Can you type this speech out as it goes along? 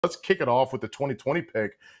Let's kick it off with the 2020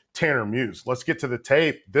 pick, Tanner Muse. Let's get to the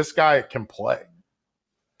tape. This guy can play.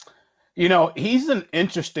 You know, he's an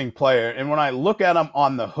interesting player. And when I look at him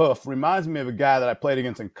on the hoof, reminds me of a guy that I played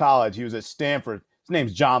against in college. He was at Stanford. His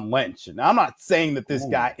name's John Lynch. Now, I'm not saying that this Ooh.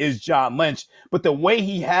 guy is John Lynch, but the way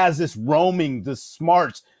he has this roaming, the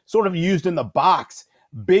smarts, sort of used in the box,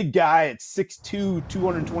 big guy at 6'2",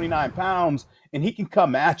 229 pounds, and he can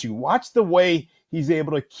come at you. Watch the way he's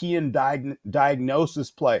able to key in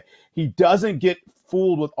diagnosis play. He doesn't get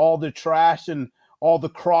fooled with all the trash and all the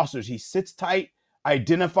crossers. He sits tight,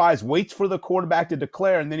 identifies, waits for the quarterback to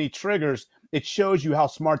declare, and then he triggers. It shows you how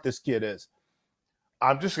smart this kid is.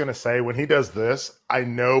 I'm just going to say when he does this, I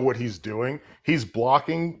know what he's doing. He's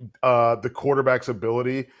blocking the quarterback's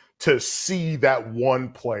ability to see that one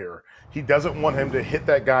player. He doesn't want him to hit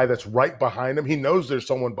that guy that's right behind him. He knows there's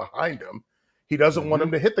someone behind him. He doesn't want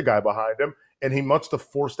him to hit the guy behind him, and he wants to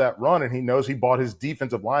force that run, and he knows he bought his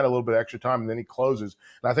defensive line a little bit extra time, and then he closes.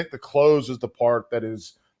 And I think the close is the part that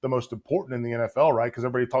is the most important in the NFL, right? Because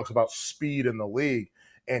everybody talks about speed in the league,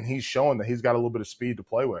 and he's showing that he's got a little bit of speed to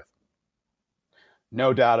play with.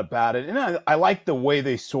 No doubt about it. And I like the way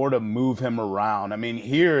they sort of move him around. I mean,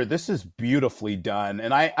 here, this is beautifully done.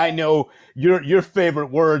 And I know your favorite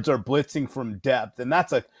words are blitzing from depth, and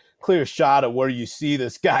that's a clear shot of where you see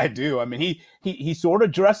this guy do. I mean, he sort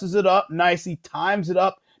of dresses it up nice. He times it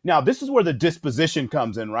up. Now, this is where the disposition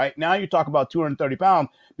comes in, right? Now you talk about 230 pounds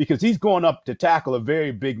because he's going up to tackle a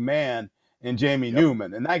very big man in Jamie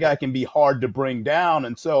Newman, and that guy can be hard to bring down.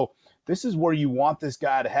 And so this is where you want this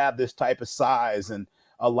guy to have this type of size. And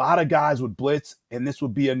a lot of guys would blitz, and this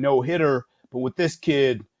would be a no-hitter. But with this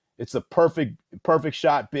kid, it's a perfect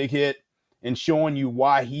shot, big hit, and showing you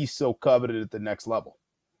why he's so coveted at the next level.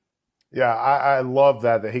 Yeah, I love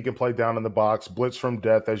that he can play down in the box, blitz from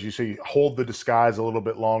depth, as you see, hold the disguise a little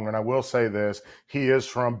bit longer. And I will say this, he is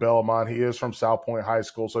from Belmont. He is from South Point High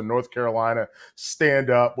School. So North Carolina, stand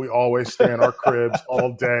up. We always stay in our cribs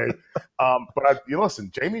all day.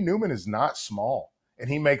 Listen, Jamie Newman is not small, and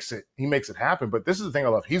he makes it happen. But this is the thing I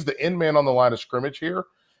love. He's the end man on the line of scrimmage here,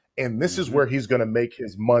 and this is where he's going to make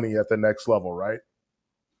his money at the next level, right?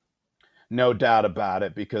 No doubt about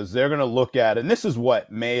it, because they're going to look at it. And this is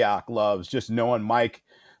what Mayock loves, just knowing Mike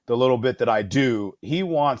the little bit that I do. He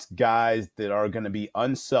wants guys that are going to be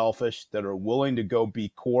unselfish, that are willing to go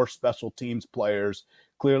be core special teams players.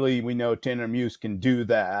 Clearly, we know Tanner Muse can do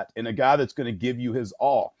that, and a guy that's going to give you his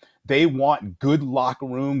all. They want good locker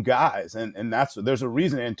room guys, and there's a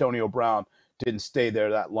reason Antonio Brown didn't stay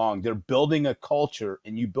there that long. They're building a culture,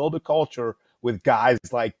 and you build a culture with guys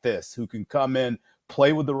like this who can come in,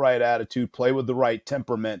 play with the right attitude, play with the right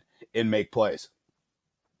temperament, and make plays.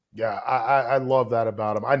 Yeah, I love that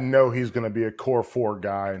about him. I know he's going to be a core four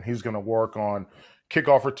guy, and he's going to work on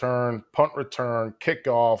kickoff return, punt return,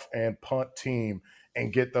 kickoff, and punt team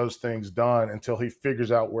and get those things done until he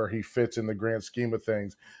figures out where he fits in the grand scheme of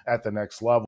things at the next level.